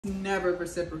never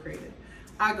reciprocated.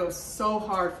 I go so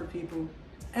hard for people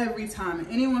every time. And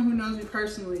anyone who knows me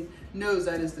personally knows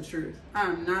that is the truth.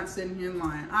 I'm not sitting here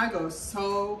lying. I go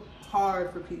so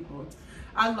hard for people.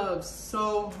 I love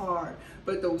so hard.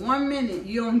 But the 1 minute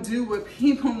you don't do what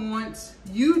people want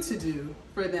you to do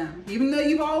for them, even though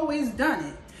you've always done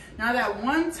it, now that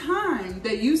one time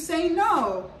that you say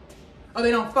no, oh, they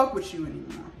don't fuck with you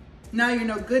anymore. Now you're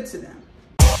no good to them.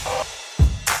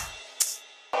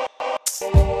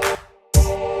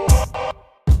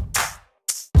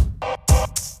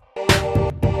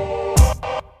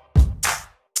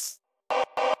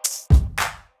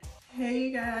 Hey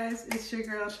you guys, it's your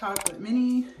girl Chocolate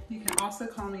Minnie. You can also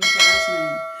call me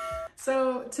Jasmine.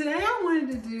 So today I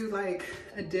wanted to do like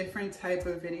a different type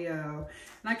of video,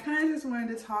 and I kind of just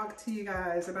wanted to talk to you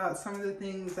guys about some of the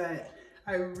things that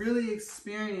I really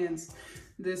experienced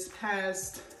this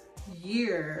past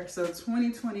year, so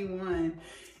 2021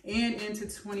 and into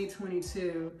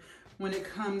 2022, when it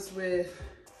comes with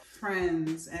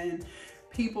friends and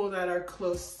people that are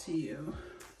close to you.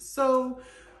 So,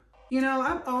 you know,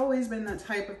 I've always been that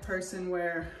type of person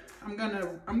where I'm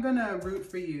gonna root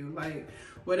for you. Like,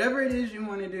 whatever it is you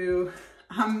want to do,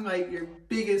 I'm like your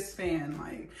biggest fan.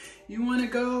 Like, you want to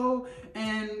go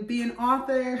and be an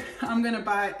author, I'm gonna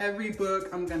buy every book,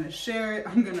 I'm gonna share it,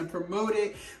 I'm gonna promote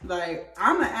it. Like,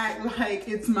 I'm gonna act like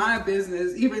it's my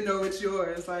business even though it's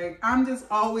yours. Like, I'm just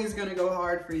always gonna go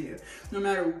hard for you, no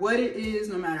matter what it is,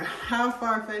 no matter how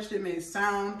far-fetched it may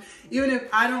sound. Even if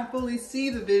I don't fully see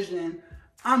the vision,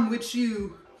 I'm with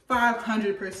you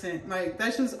 500%. Like,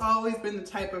 that's just always been the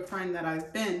type of friend that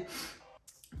I've been.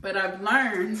 But I've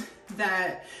learned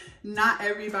that not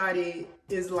everybody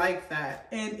is like that.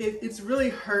 And it's really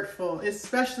hurtful,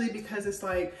 especially because it's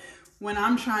like, when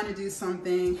I'm trying to do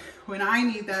something, when I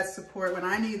need that support, when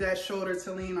I need that shoulder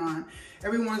to lean on,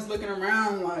 everyone's looking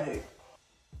around like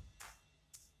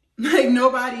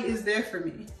nobody is there for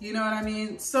me. You know what I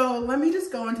mean? So let me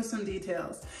just go into some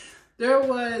details. There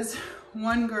was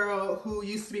one girl who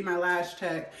used to be my lash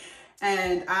tech,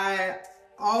 and I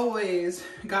always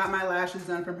got my lashes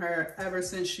done from her ever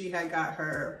since she had got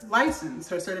her license,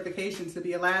 her certification to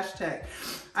be a lash tech.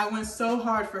 I went so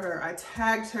hard for her. I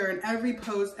tagged her in every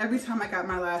post, every time I got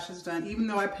my lashes done, even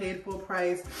though I paid full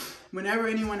price. Whenever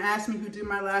anyone asked me who did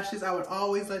my lashes, I would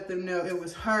always let them know it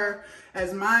was her.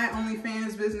 As my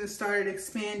OnlyFans business started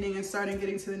expanding and starting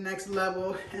getting to the next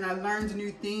level, and I learned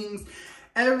new things,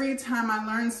 every time I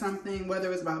learned something, whether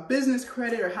it was about business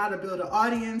credit or how to build an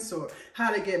audience or how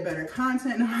to get better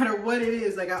content, no matter what it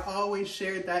is, like, I always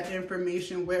shared that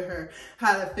information with her,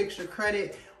 how to fix your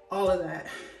credit, all of that.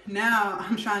 Now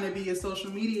I'm trying to be a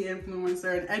social media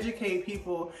influencer and educate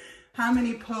people. How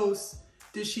many posts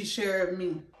did she share of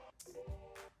me?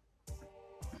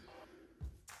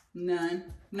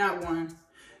 None, not one.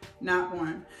 Not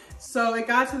one. So it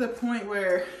got to the point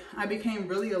where I became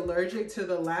really allergic to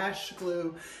the lash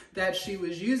glue that she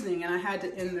was using, and I had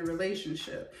to end the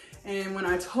relationship. And when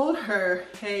I told her,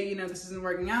 hey, you know, this isn't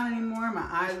working out anymore, my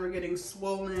eyes were getting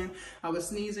swollen, I was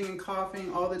sneezing and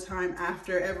coughing all the time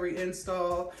after every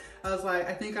install, I was like,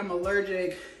 I think I'm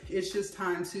allergic, it's just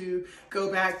time to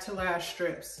go back to lash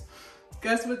strips.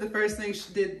 Guess what the first thing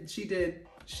she did?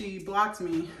 She blocked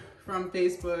me from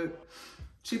Facebook.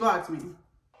 She blocked me.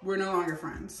 We're no longer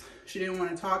friends. She didn't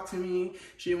want to talk to me.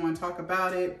 She didn't want to talk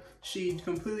about it. She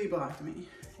completely blocked me.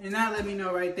 And that let me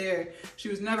know right there, she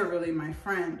was never really my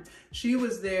friend. She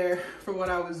was there for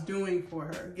what I was doing for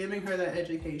her, giving her that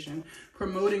education,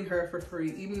 promoting her for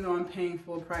free, even though I'm paying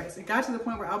full price. It got to the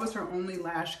point where I was her only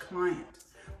lash client.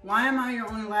 Why am I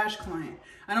your only lash client?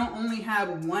 I don't only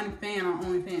have one fan on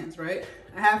OnlyFans, right?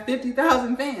 I have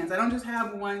 50,000 fans. I don't just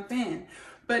have one fan.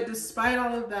 But despite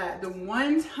all of that, the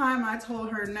one time I told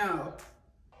her no,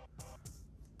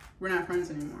 we're not friends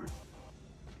anymore.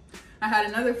 I had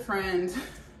another friend,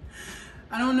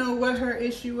 I don't know what her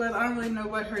issue was, I don't really know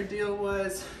what her deal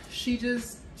was. She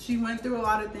went through a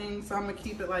lot of things, so I'm gonna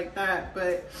keep it like that.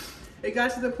 But it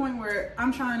got to the point where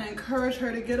I'm trying to encourage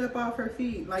her to get up off her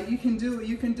feet. Like, you can do it,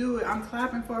 you can do it. I'm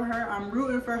clapping for her, I'm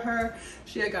rooting for her.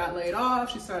 She had got laid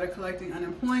off, she started collecting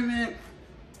unemployment.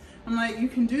 I'm like, you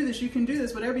can do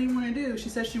this, whatever you want to do. She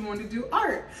said she wanted to do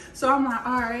art. So I'm like,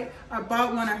 all right. I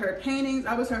bought one of her paintings.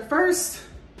 I was her first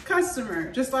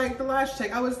customer, just like the lash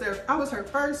tech. I was her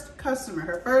first customer,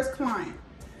 her first client.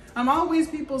 I'm always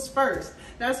people's first.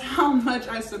 That's how much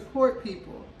I support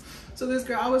people. So this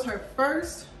girl, I was her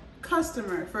first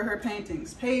customer for her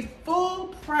paintings, paid full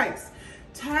price,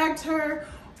 tagged her,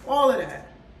 all of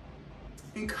that.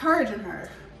 Encouraging her,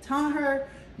 telling her,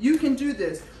 you can do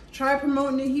this. Try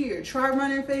promoting it here. Try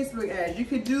running Facebook ads. You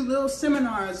could do little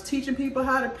seminars teaching people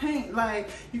how to paint. Like,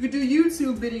 you could do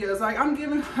YouTube videos. Like, I'm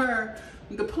giving her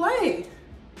the play,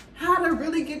 how to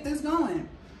really get this going.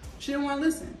 She didn't want to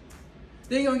listen.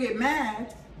 Then you're going to get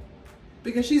mad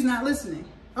because she's not listening.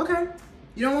 Okay,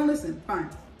 you don't want to listen, fine.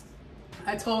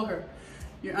 I told her,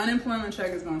 your unemployment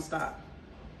check is going to stop.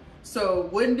 So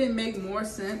wouldn't it make more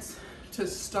sense to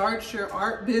start your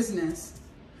art business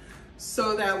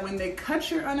so that when they cut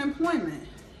your unemployment,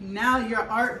 now your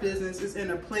art business is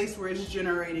in a place where it's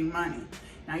generating money.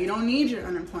 Now you don't need your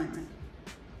unemployment.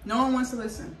 No one wants to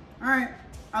listen. All right,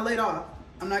 I laid off.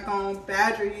 I'm not gonna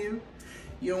badger you.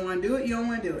 You don't wanna do it, you don't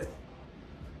wanna do it.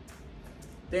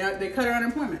 They cut her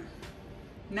unemployment.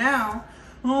 Now,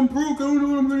 I'm broke, I don't know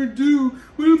what I'm gonna do.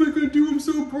 What am I gonna do? I'm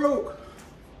so broke.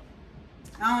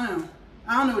 I don't know.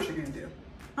 I don't know what you're gonna do.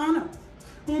 I don't know.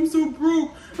 I'm so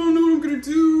broke. I don't know what I'm gonna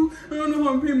do. I don't know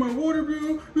how I'm paying my water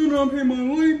bill. I don't know how I'm paying my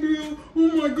light bill. Oh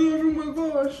my gosh, oh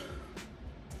my gosh.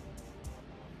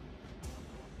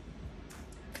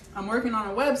 I'm working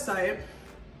on a website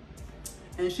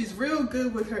and she's real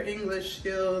good with her English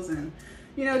skills and,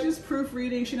 you know, just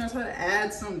proofreading. She knows how to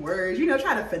add some words, you know,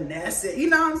 try to finesse it. You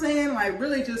know what I'm saying? Like,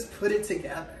 really just put it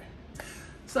together.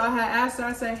 So I had asked her,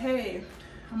 I said, hey,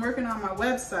 I'm working on my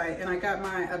website and I got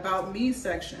my About Me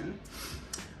section.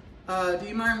 Do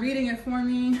you mind reading it for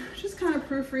me? Just kind of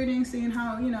proofreading, seeing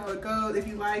how, you know, it goes, if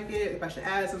you like it, if I should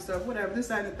add some stuff, whatever, this,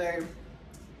 that, and the third.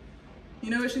 You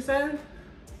know what she said?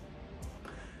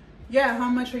 Yeah, how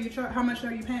much are you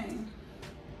paying?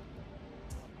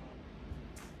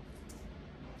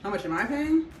 How much am I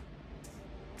paying?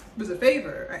 It was a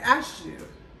favor. I asked you.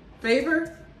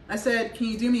 Favor? I said, can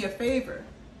you do me a favor?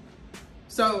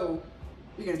 So,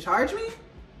 you're gonna charge me?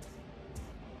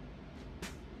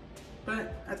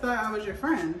 But I thought I was your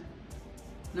friend.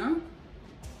 No?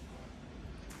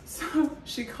 So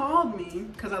she called me,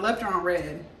 because I left her on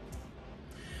red.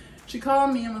 She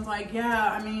called me and was like,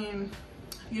 yeah, I mean,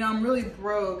 you know, I'm really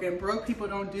broke and broke people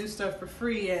don't do stuff for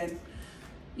free. And,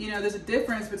 you know, there's a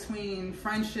difference between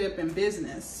friendship and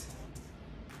business.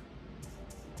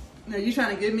 Now, you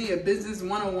trying to give me a business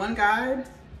 101 guide?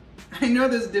 I know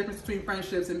there's a difference between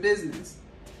friendships and business.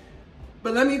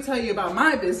 But let me tell you about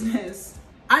my business.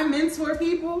 I mentor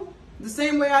people the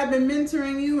same way I've been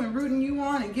mentoring you and rooting you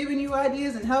on and giving you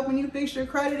ideas and helping you fix your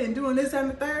credit and doing this and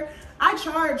the third. I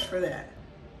charge for that.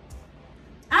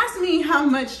 Ask me how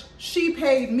much she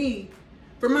paid me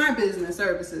for my business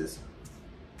services.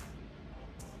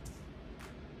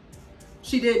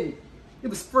 She didn't. It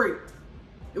was free.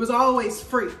 It was always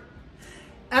free.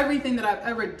 Everything that I've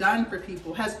ever done for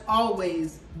people has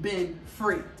always been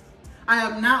free. I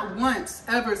have not once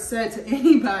ever said to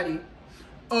anybody,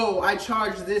 oh, I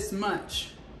charge this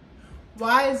much.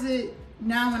 Why is it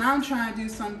now when I'm trying to do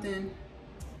something,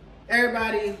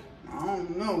 everybody, I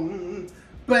don't know,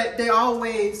 but they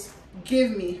always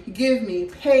give me, pay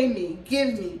me,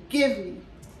 give me.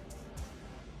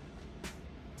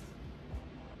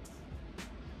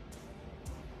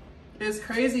 It's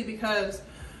crazy because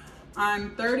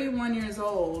I'm 31 years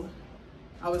old.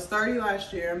 I was 30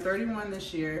 last year, I'm 31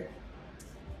 this year.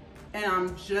 And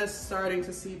I'm just starting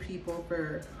to see people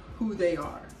for who they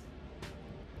are.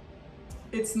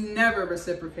 It's never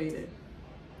reciprocated.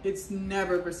 It's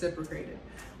never reciprocated.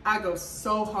 I go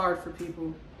so hard for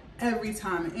people every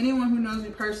time. And anyone who knows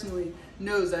me personally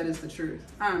knows that is the truth.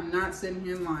 I'm not sitting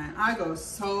here lying. I go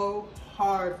so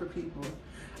hard for people.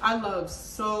 I love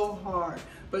so hard.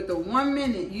 But the 1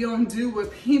 minute you don't do what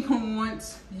people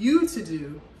want you to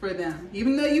do for them,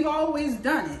 even though you've always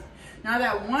done it, now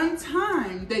that one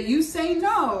time that you say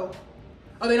no,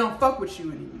 oh, they don't fuck with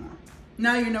you anymore.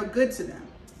 Now you're no good to them.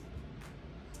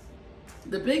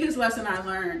 The biggest lesson I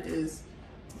learned is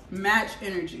match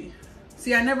energy.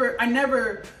 See, I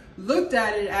never looked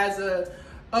at it as a,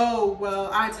 oh,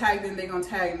 well, I tagged them, they gonna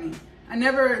tag me. I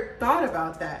never thought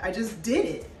about that. I just did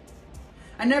it.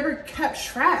 I never kept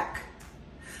track.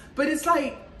 But it's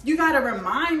like, you gotta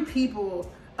remind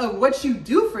people of what you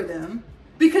do for them,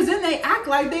 because then they act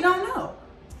like they don't know.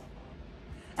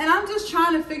 And I'm just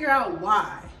trying to figure out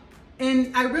why.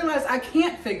 And I realize I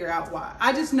can't figure out why.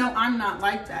 I just know I'm not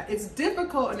like that. It's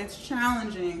difficult and it's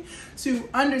challenging to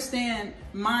understand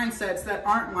mindsets that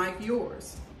aren't like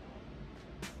yours.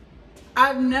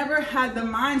 I've never had the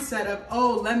mindset of,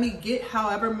 oh, let me get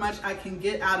however much I can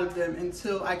get out of them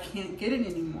until I can't get it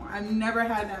anymore. I've never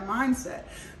had that mindset,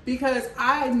 because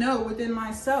I know within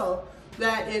myself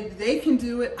that if they can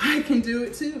do it, I can do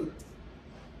it too.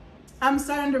 I'm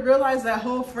starting to realize that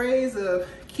whole phrase of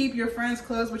keep your friends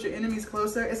close but your enemies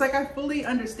closer. It's like I fully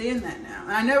understand that now.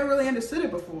 And I never really understood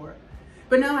it before.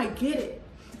 But now I get it.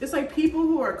 It's like people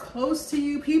who are close to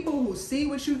you, people who see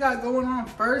what you got going on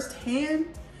firsthand,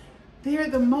 they're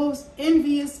the most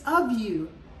envious of you.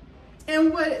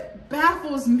 And what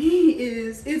baffles me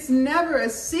is it's never a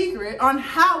secret on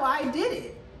how I did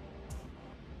it.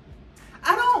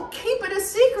 I don't keep it a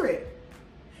secret,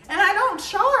 and I don't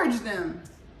charge them.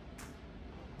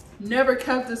 Never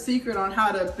kept a secret on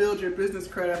how to build your business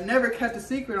credit. I've never kept a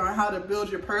secret on how to build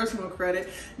your personal credit.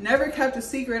 Never kept a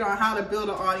secret on how to build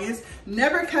an audience.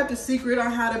 Never kept a secret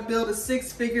on how to build a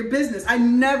 6-figure business. I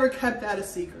never kept that a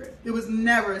secret. It was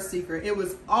never a secret. It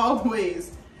was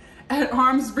always at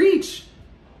arm's reach.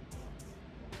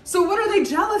 So what are they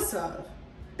jealous of?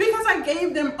 Because I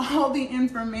gave them all the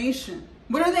information.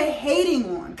 What are they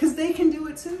hating on? Because they can do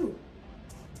it too.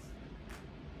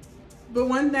 But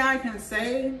one thing I can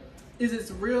say is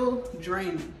it's real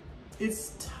draining.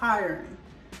 It's tiring.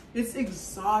 It's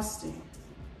exhausting.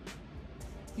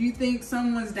 You think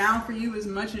someone's down for you as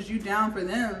much as you down for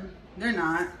them. They're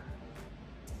not.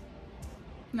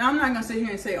 Now, I'm not going to sit here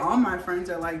and say all my friends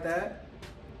are like that.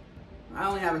 I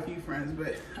only have a few friends,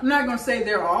 but I'm not going to say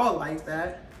they're all like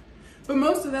that. But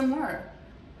most of them were.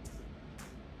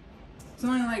 It's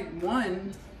only like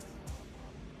one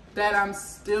that I'm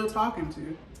still talking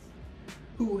to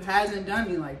who hasn't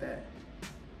done me like that.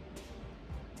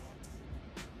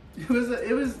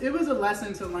 It was a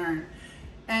lesson to learn.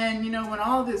 And you know, when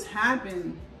all this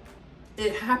happened,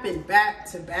 it happened back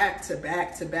to back to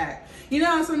back to back. You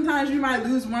know, sometimes you might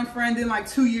lose one friend, then like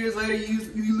 2 years later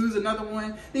you lose another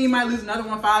one, then you might lose another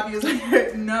one 5 years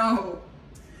later. No,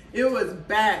 it was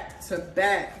back to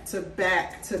back to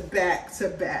back to back to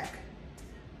back.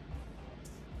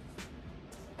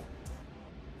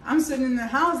 I'm sitting in the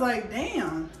house like,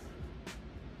 damn,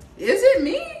 is it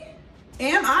me?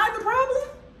 Am I the problem?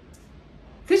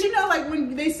 Because you know, like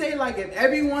when they say like if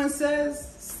everyone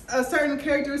says a certain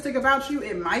characteristic about you,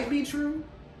 it might be true.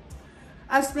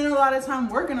 I spent a lot of time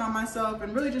working on myself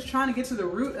and really just trying to get to the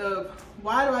root of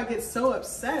why do I get so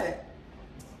upset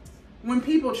when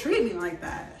people treat me like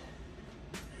that?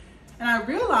 And I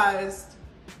realized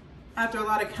after a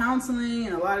lot of counseling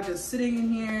and a lot of just sitting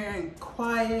in here and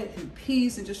quiet and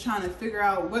peace and just trying to figure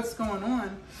out what's going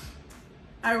on,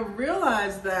 I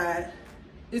realized that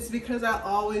it's because I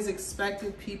always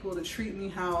expected people to treat me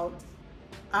how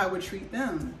I would treat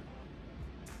them.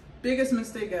 Biggest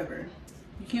mistake ever.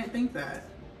 You can't think that.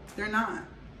 They're not.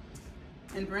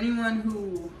 And for anyone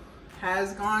who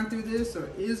has gone through this or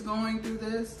is going through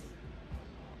this,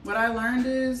 what I learned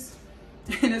is,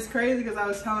 and it's crazy because I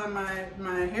was telling my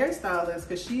hairstylist,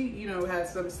 because she, you know, had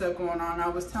some stuff going on. I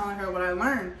was telling her what I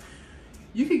learned.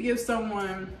 You could give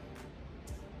someone,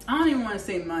 I don't even want to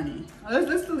say money.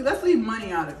 Let's leave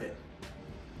money out of it.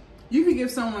 You could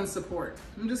give someone support.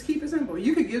 And just keep it simple.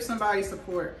 You could give somebody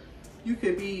support. You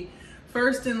could be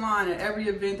first in line at every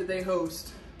event that they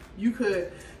host. You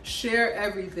could share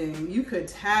everything. You could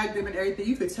tag them and everything.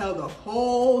 You could tell the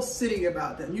whole city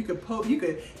about them. You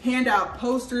could hand out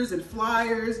posters and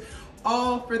flyers,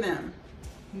 all for them.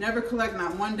 Never collect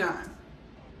not one dime.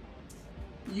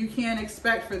 You can't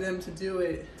expect for them to do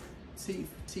it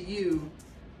to you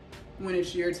when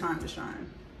it's your time to shine,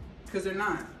 because they're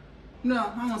not.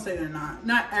 No, I won't say they're not.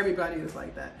 Not everybody is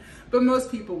like that, but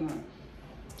most people won't.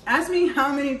 Ask me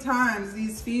how many times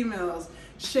these females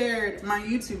shared my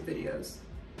YouTube videos.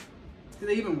 Do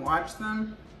they even watch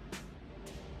them?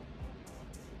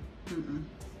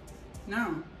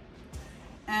 No.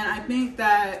 And I think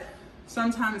that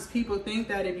sometimes people think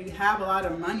that if you have a lot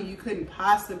of money, you couldn't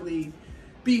possibly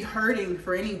be hurting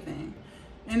for anything.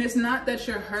 And it's not that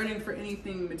you're hurting for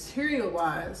anything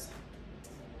material-wise.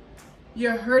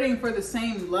 You're hurting for the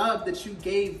same love that you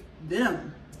gave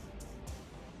them.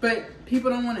 But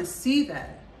people don't want to see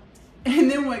that. And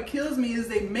then what kills me is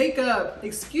they make up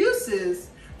excuses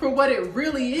for what it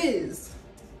really is.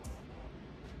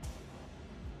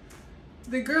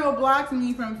 The girl blocked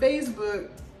me from Facebook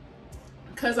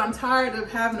because I'm tired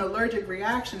of having allergic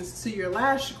reactions to your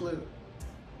lash glue.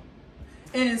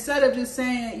 And instead of just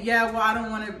saying, yeah, well, I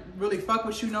don't want to really fuck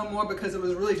with you no more because it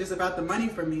was really just about the money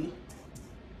for me,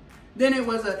 then it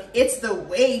was it's the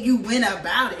way you went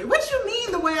about it. What you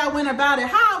mean the way I went about it?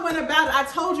 How I went about it? I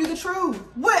told you the truth.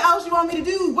 What else you want me to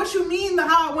do? What you mean the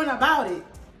how I went about it?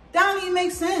 That don't even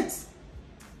make sense.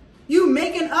 You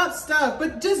making up stuff,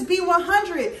 but just be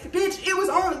 100. Bitch,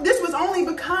 this was only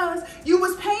because you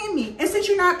was paying me. And since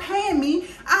you're not paying me,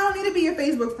 I don't need to be your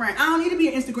Facebook friend. I don't need to be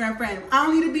your Instagram friend. I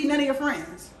don't need to be none of your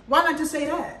friends. Why not just say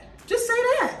that? Just say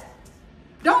that.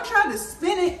 Don't try to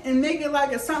spin it and make it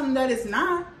like it's something that it's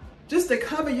not. Just to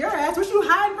cover your ass. What you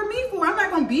hiding from me for? I'm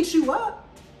not going to beat you up.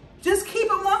 Just keep it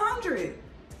 100.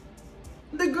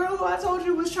 The girl who I told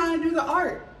you was trying to do the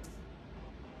art.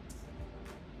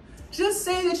 Just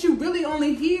say that you really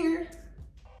only here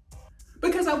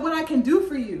because of what I can do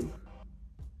for you.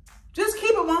 Just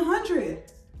keep it 100.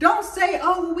 Don't say,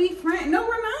 oh, well, we friends. No,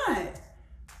 we're not.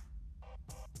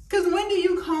 Because when do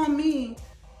you call me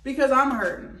because I'm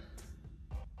hurting?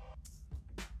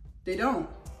 They don't.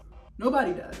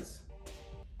 Nobody does.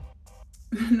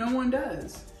 No one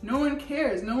does. No one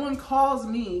cares. No one calls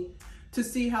me to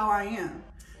see how I am.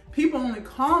 People only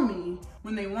call me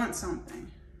when they want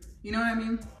something. You know what I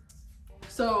mean?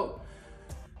 So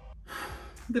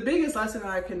the biggest lesson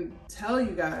I can tell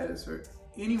you guys, or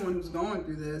anyone who's going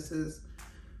through this, is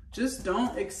just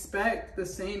don't expect the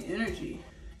same energy.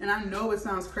 And I know it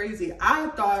sounds crazy. I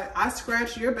thought I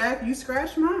scratched your back, you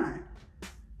scratched mine.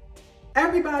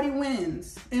 Everybody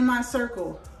wins in my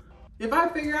circle. If I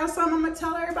figure out something, I'm gonna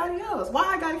tell everybody else. Why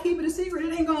I gotta keep it a secret?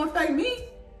 It ain't gonna affect me.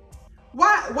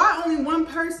 Why only one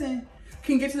person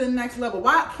can get to the next level?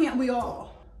 Why can't we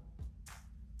all?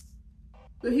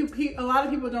 But a lot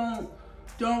of people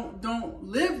don't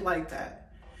live like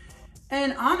that.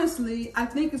 And honestly, I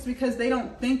think it's because they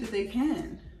don't think that they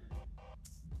can.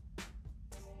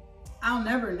 I'll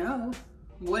never know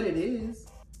what it is.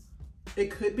 It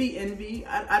could be envy.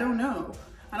 I don't know.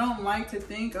 I don't like to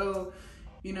think, oh,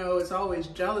 you know, it's always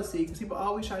jealousy, because people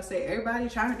always try to say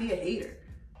everybody's trying to be a hater.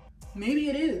 Maybe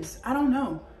it is. I don't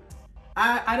know.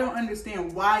 I don't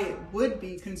understand why it would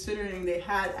be, considering they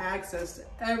had access to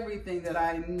everything that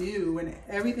I knew and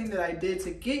everything that I did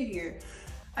to get here.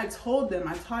 I told them,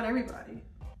 I taught everybody,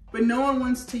 but no one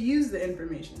wants to use the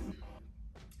information.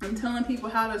 I'm telling people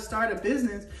how to start a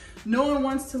business. No one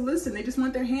wants to listen. They just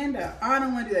want their handout. I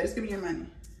don't want to do that. Just give me your money.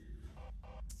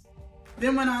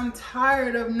 Then when I'm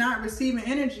tired of not receiving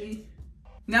energy,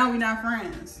 now we're not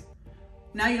friends.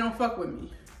 Now you don't fuck with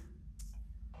me.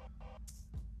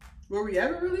 Were we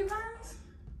ever really friends?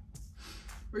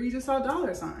 Or you just saw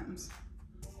dollar signs?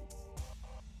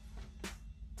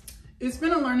 It's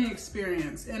been a learning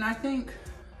experience, and I think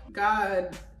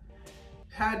God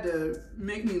had to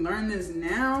make me learn this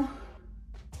now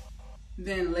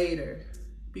than later,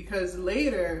 because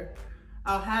later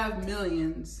I'll have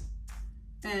millions,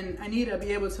 and I need to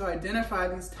be able to identify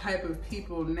these type of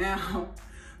people now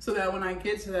so that when I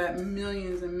get to that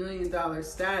millions and $1 million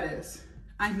status,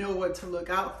 I know what to look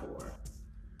out for.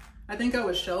 I think I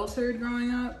was sheltered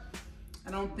growing up. I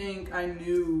don't think I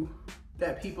knew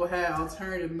that people had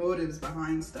alternative motives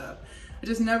behind stuff. I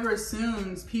just never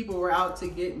assumed people were out to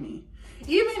get me.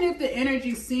 Even if the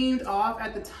energy seemed off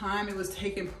at the time it was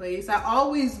taking place, I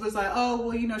always was like, oh,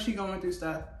 well, you know, she going through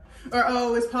stuff. Or,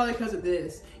 oh, it's probably because of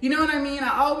this. You know what I mean?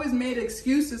 I always made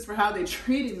excuses for how they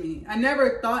treated me. I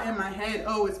never thought in my head,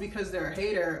 oh, it's because they're a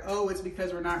hater. Oh, it's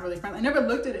because we're not really friends. I never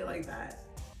looked at it like that.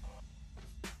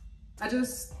 I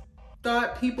just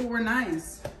thought people were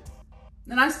nice.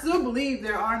 And I still believe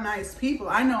there are nice people.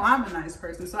 I know I'm a nice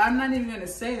person, so I'm not even gonna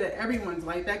say that everyone's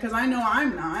like that, because I know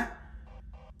I'm not.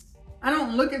 I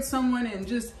don't look at someone and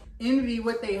just envy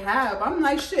what they have. I'm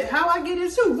like, shit, how I get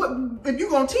it too? What, if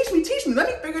you gonna teach me, teach me. Let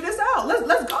me figure this out.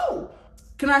 Let's go.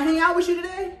 Can I hang out with you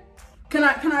today? Can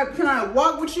I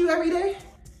walk with you every day?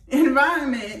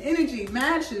 Environment, energy,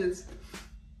 matches.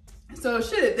 So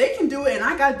shit, if they can do it and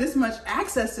I got this much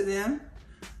access to them,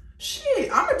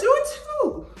 shit, I'ma do it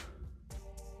too.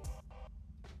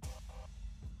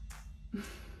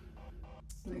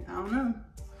 Like, I don't know.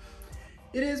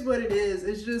 It is what it is.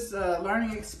 It's just a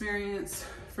learning experience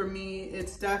for me.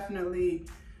 It's definitely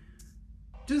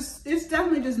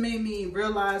just made me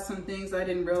realize some things I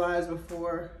didn't realize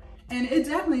before. And it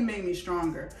definitely made me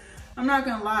stronger. I'm not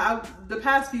gonna lie, the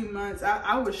past few months,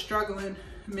 I was struggling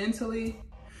mentally.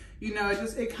 You know,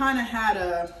 it kind of had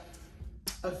a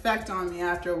effect on me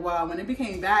after a while. When it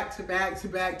became back to back to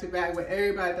back to back with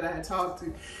everybody that I had talked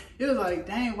to, it was like,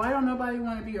 dang, why don't nobody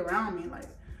want to be around me? Like,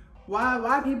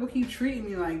 why people keep treating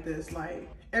me like this? Like,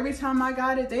 every time I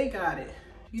got it, they got it.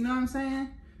 You know what I'm saying?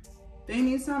 They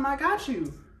need something, I got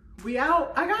you. We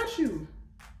out, I got you.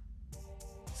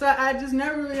 So I just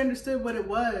never really understood what it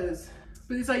was.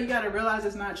 But it's like, you got to realize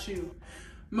it's not you.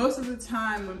 Most of the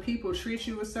time when people treat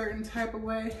you a certain type of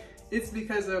way, it's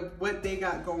because of what they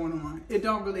got going on. It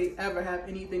don't really ever have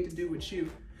anything to do with you.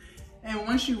 And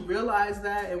once you realize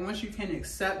that, and once you can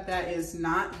accept that it's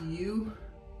not you,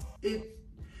 it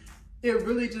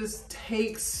really just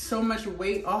takes so much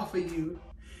weight off of you.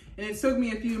 And it took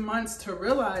me a few months to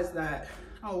realize that.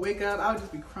 I'll wake up, I'll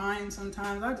just be crying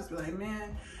sometimes. I'll just be like,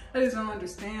 man, I just don't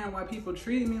understand why people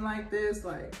treat me like this.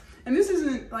 Like, and this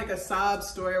isn't like a sob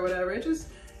story or whatever.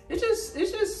 It's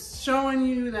just showing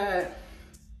you that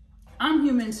I'm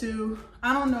human too.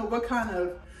 I don't know what kind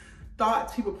of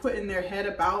thoughts people put in their head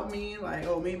about me, like,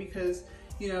 oh, maybe because,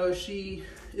 you know, she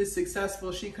is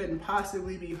successful, she couldn't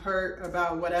possibly be hurt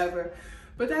about whatever.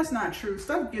 But that's not true.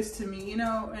 Stuff gets to me, you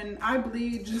know, and I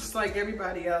bleed just like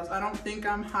everybody else. I don't think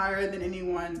I'm higher than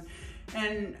anyone.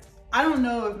 And I don't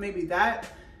know if maybe that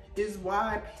is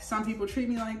why some people treat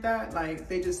me like that. Like,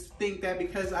 they just think that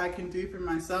because I can do for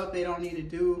myself, they don't need to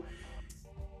do.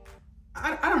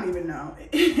 I don't even know.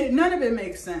 None of it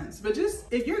makes sense. But just,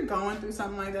 if you're going through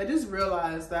something like that, just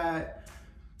realize that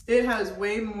it has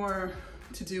way more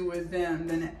to do with them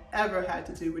than it ever had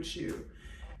to do with you.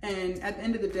 And at the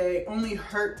end of the day, only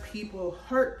hurt people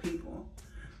hurt people.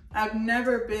 I've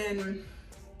never been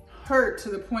hurt to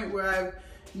the point where I've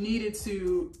needed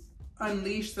to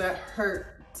unleash that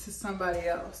hurt to somebody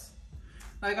else.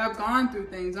 Like, I've gone through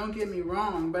things, don't get me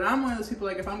wrong, but I'm one of those people,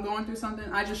 like, if I'm going through something,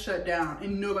 I just shut down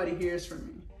and nobody hears from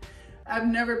me. I've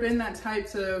never been that type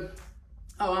to,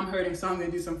 oh, I'm hurting, so I'm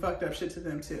gonna do some fucked up shit to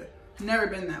them too. Never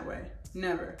been that way,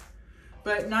 never.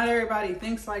 But not everybody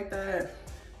thinks like that.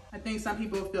 I think some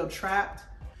people feel trapped,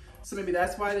 so maybe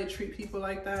that's why they treat people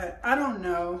like that. I don't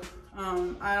know.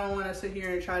 I don't want to sit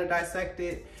here and try to dissect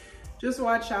it. Just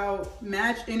watch out,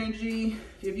 match energy.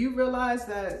 If you realize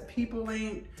that people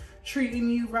ain't treating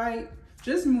you right,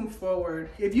 just move forward.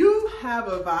 If you have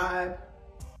a vibe,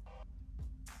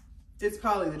 it's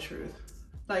probably the truth.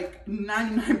 Like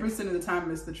 99% of the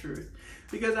time it's the truth.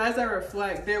 Because as I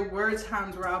reflect, there were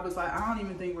times where I was like, I don't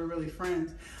even think we're really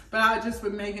friends. But I just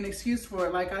would make an excuse for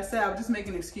it. Like I said, I would just make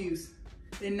an excuse.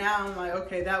 And now I'm like,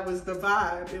 okay, that was the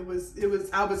vibe.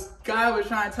 God was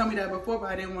trying to tell me that before,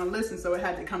 but I didn't want to listen, so it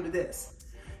had to come to this.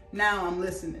 Now I'm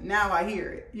listening. Now I hear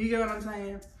it. You get what I'm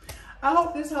saying? I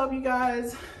hope this helped you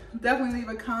guys. Definitely leave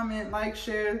a comment, like,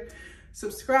 share,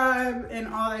 subscribe, and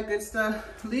all that good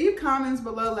stuff. Leave comments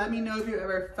below. Let me know if you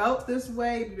ever felt this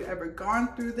way, if you've ever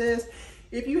gone through this.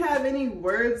 If you have any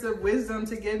words of wisdom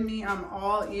to give me, I'm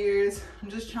all ears. I'm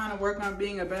just trying to work on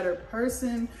being a better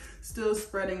person, still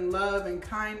spreading love and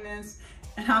kindness.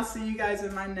 And I'll see you guys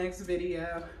in my next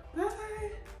video.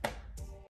 Bye.